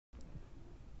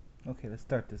Okay, let's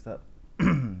start this up.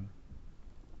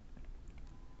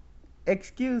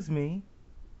 Excuse me,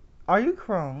 are you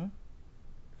Chrome?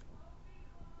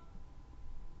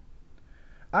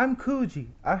 I'm Kuji.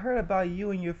 I heard about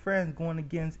you and your friends going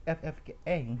against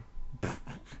FFA.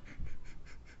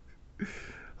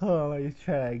 Hold on, let me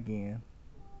try that again.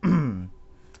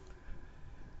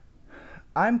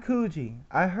 I'm Kuji.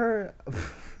 I heard.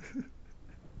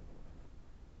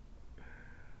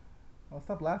 Oh,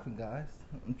 stop laughing, guys.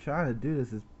 I'm trying to do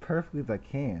this as perfectly as I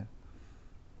can.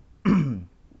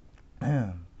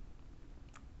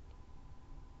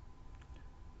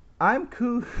 I'm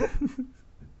cool.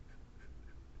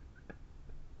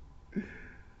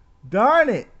 Darn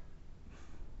it!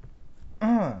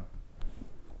 I'm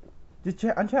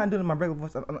trying to do it in my regular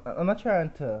voice. I'm not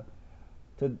trying to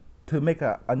to make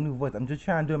a new voice. I'm just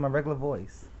trying to do it in my regular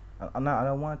voice. I'm not. I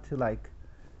don't want to like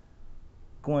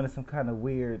go into some kind of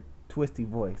weird twisty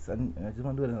voice. I just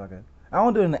want to do it in like a. I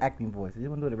don't do it in an acting voice. I just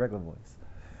want to do it in a regular voice.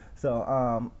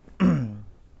 So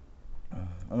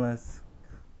unless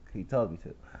he told me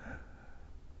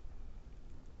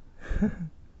to.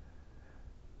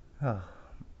 Oh.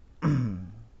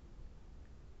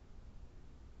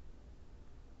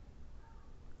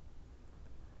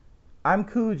 I'm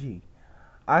Kuji.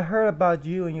 I heard about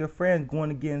you and your friends going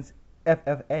against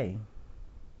FFA.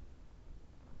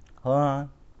 Hold on.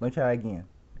 Let me try again.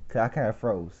 Cause I kind of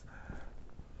froze.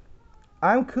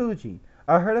 I'm Kuji.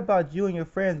 I heard about you and your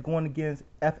friends going against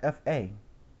FFA.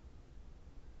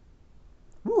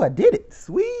 Ooh, I did it.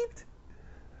 Sweet.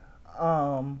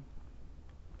 Um,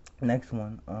 Next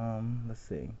one. Let's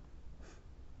see.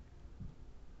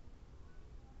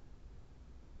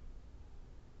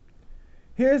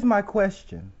 Here's my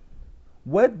question.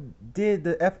 What did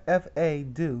the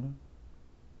FFA do?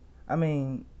 I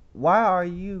mean, why are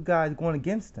you guys going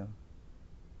against them?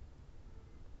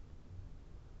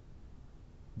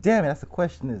 Damn it, that's a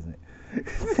question, isn't it?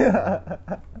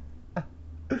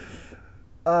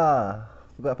 Forgot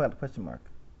about the question mark.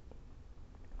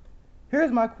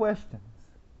 Here's my questions.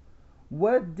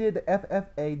 What did the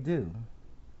FFA do?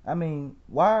 I mean,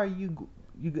 why are you?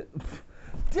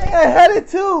 Dang, I had it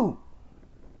too.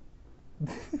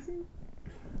 Trying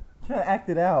to act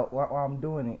it out while I'm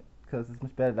doing it because it's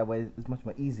much better that way. It's much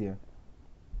more easier.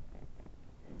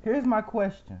 Here's my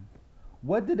question.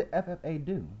 What did the FFA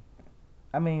do?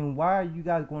 I mean, why are you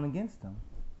guys going against them?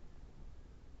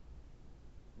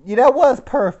 Yeah, that was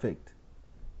perfect.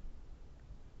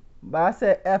 But I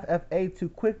said FFA too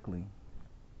quickly.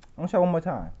 I'm gonna try one more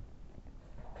time.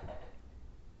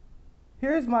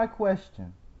 Here's my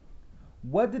question.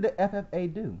 What did the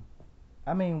FFA do?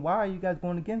 I mean, why are you guys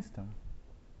going against them?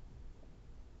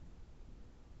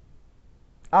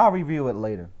 I'll review it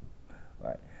later. All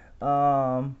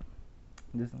right.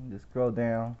 Just scroll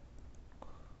down.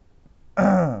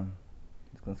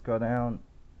 Just gonna scroll down.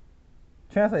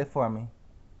 Translate for me.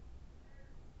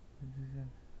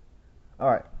 All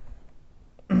right.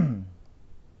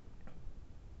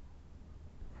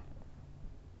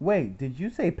 Wait, did you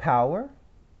say power?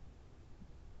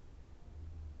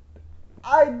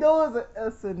 I know there's an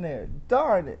S in there.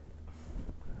 Darn it.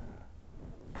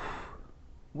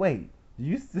 Wait,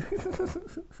 you.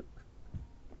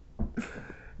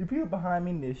 You people behind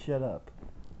me need to shut up.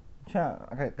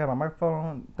 I got my microphone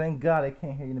on. Thank God I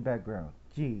can't hear you in the background.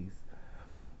 Jeez.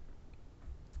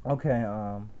 Okay.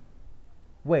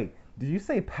 Wait, did you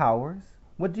say powers?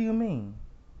 What do you mean?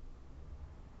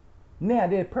 Yeah, I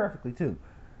did perfectly too.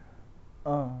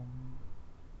 Um,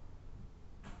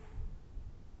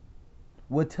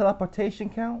 would teleportation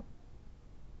count?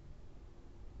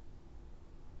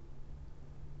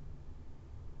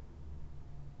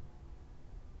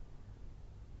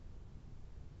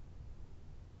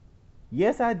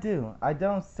 Yes, I do. I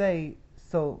don't say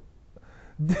so.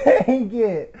 Dang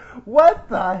it! What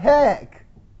the heck?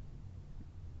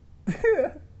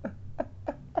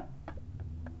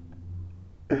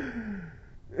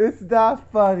 It's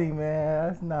not funny, man.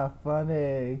 That's not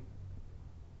funny.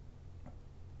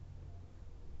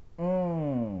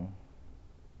 Mm.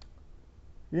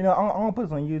 I'm gonna put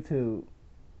this on YouTube.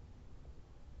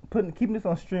 Keeping this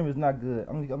on stream is not good.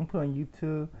 I'm gonna put it on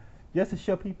YouTube just to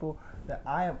show people that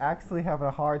I am actually having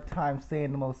a hard time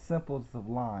saying the most simplest of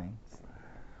lines.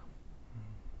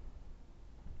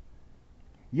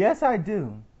 Yes, I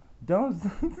do. Don't.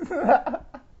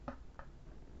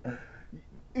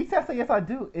 Each time I say yes, I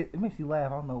do, it makes you laugh.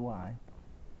 I don't know why.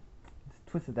 It's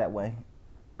twisted that way.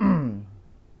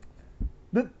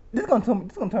 This is gonna turn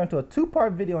into a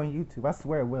two-part video on YouTube. I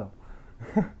swear it will.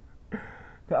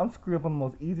 I'm screwing up on the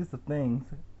most easiest of things.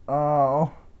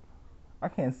 Oh, I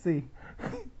can't see.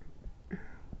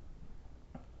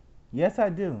 Yes, I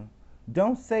do.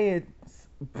 Don't say it.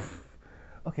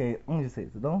 Okay, let me just say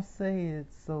it. Don't say it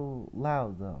so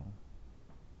loud though.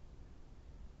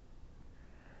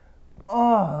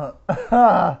 Oh,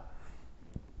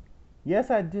 yes,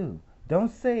 I do. Don't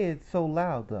say it so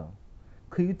loud though.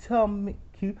 Could you tell me?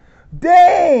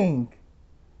 Dang!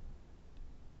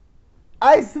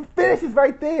 I finishes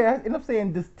right there. I end up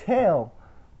saying just tell.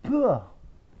 Ugh.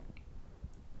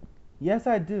 Yes,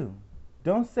 I do.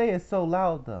 Don't say it so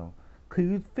loud though. Could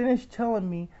you finish telling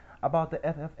me about the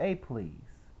FFA, please?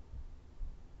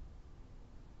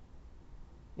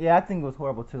 Yeah, I think it was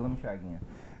horrible too. Let me try again.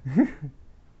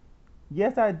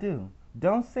 Yes, I do.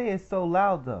 Don't say it so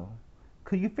loud though.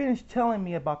 Could you finish telling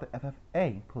me about the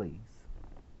FFA, please?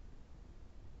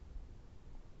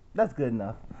 That's good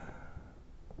enough.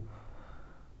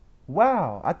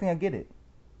 Wow, I think I get it.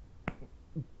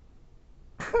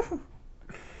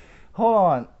 Hold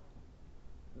on.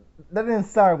 That didn't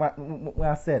start when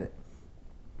I said it.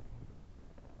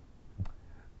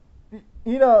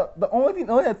 You know, the only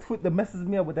that messes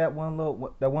me up with that one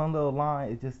little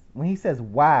line is just when he says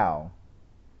 "wow."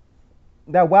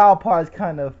 That "wow" part is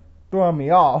kind of throwing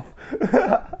me off.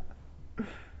 Cause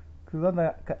I'm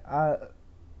not, I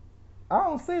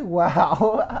don't say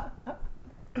 "wow."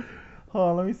 Hold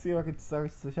on, let me see if I can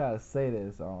search to try to say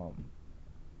this.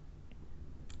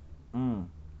 Mm.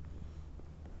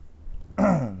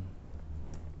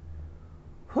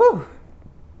 Whew.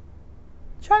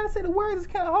 Trying to say the words is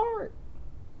kind of hard.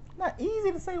 Not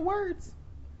easy to say words.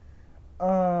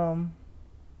 Um.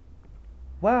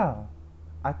 Wow.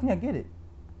 I think I get it.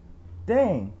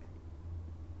 Dang.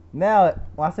 Now,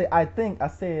 when I say I think, I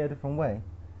say it a different way.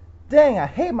 Dang, I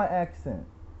hate my accent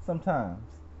sometimes.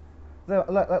 So,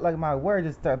 like my words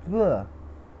just start. Ugh.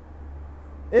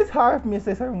 It's hard for me to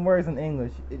say certain words in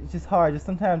English. It's just hard. Just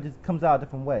sometimes it just comes out a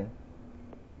different way.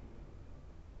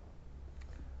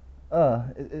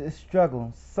 It's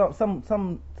struggle.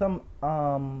 Some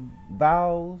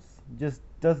vowels just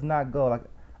does not go. Like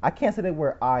I can't say the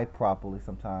word I properly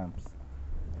sometimes.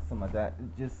 Something like that.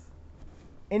 It just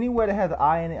anywhere that has an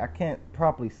I in it, I can't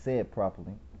properly say it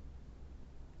properly.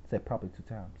 Say it properly 2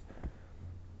 times.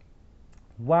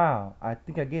 Wow, I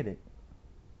think I get it.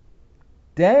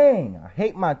 Dang, I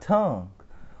hate my tongue.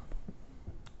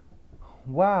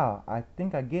 Wow, I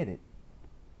think I get it.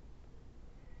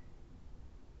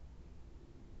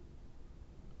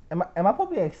 Am I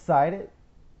probably excited?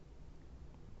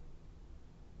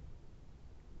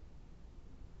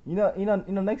 Next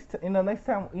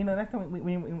time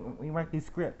we write these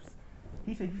scripts,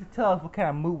 he should tell us what kind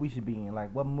of mood we should be in, like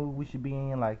what mood we should be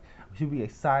in, like should we be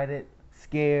excited,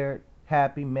 scared,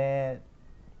 happy, mad,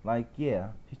 like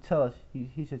yeah, he tell us.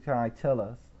 He should kind of like tell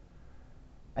us.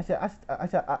 I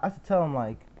should tell him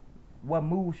like what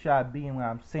mood should I be in when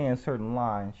I'm saying certain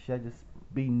lines. Should I just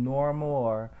be normal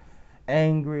or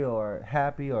angry or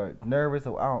happy or nervous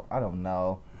or I don't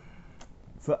know.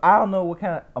 So I don't know what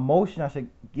kind of emotion I should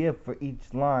give for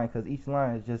each line because each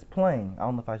line is just plain. I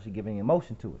don't know if I should give any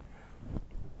emotion to it.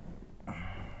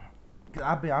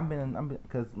 Cause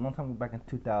because one time back in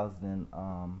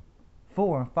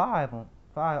 2004 and five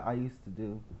I used to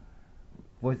do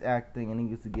voice acting and he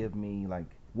used to give me like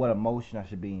what emotion I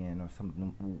should be in or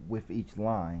something with each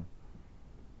line.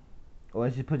 Or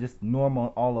I should put just normal on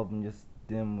all of them. Just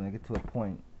then when I get to a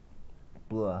point,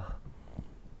 blah.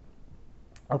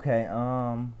 Okay,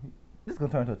 this is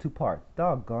gonna turn into a 2 parts.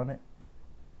 Doggone it.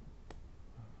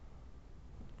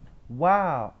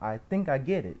 Wow, I think I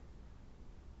get it.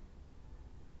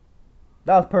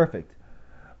 That was perfect.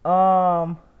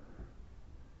 Um,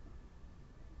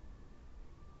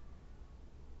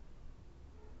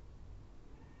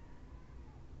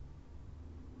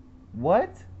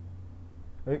 what?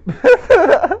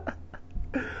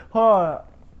 Hold on.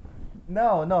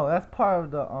 No, that's part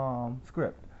of the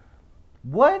script.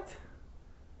 What?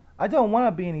 I don't want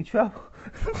to be in any trouble.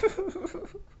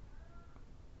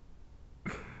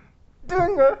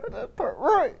 Doing that part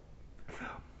right.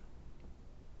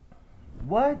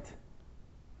 What?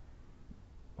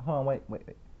 Hold on, wait.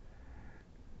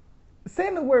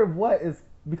 Saying the word "what" is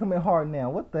becoming hard now.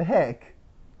 What the heck?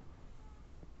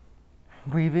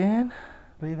 Breathe in,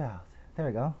 breathe out. There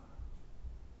we go.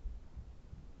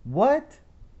 What?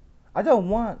 I don't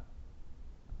want.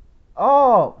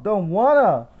 Oh, don't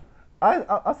wanna.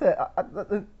 I said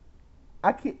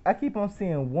I keep on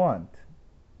saying want.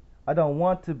 I don't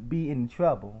want to be in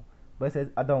trouble, but it says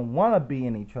I don't want to be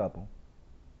in any trouble.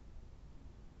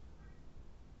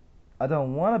 I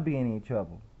don't want to be in any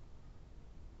trouble.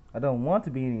 I don't want to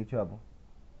be in any trouble.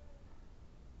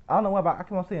 I don't know why, but I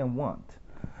keep on saying want.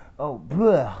 Oh,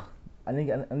 bleh. I need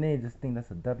to just think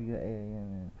that's a W A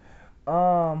N.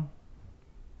 Um,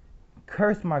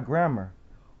 curse my grammar.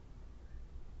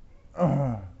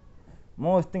 I'm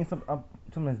always thinking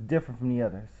something that's different from the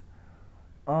others.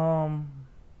 Um,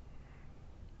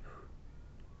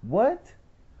 what?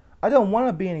 I don't want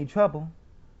to be in any trouble.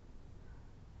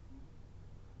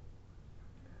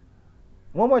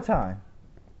 One more time.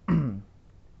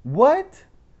 What?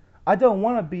 I don't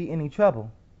want to be in any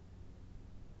trouble.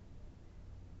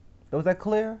 Was that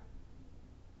clear?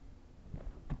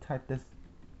 Type this.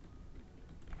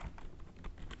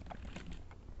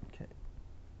 Okay.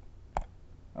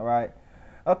 All right.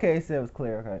 Okay, so it was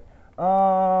clear. Okay.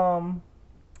 I'm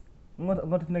going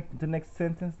to the next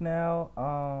sentence now.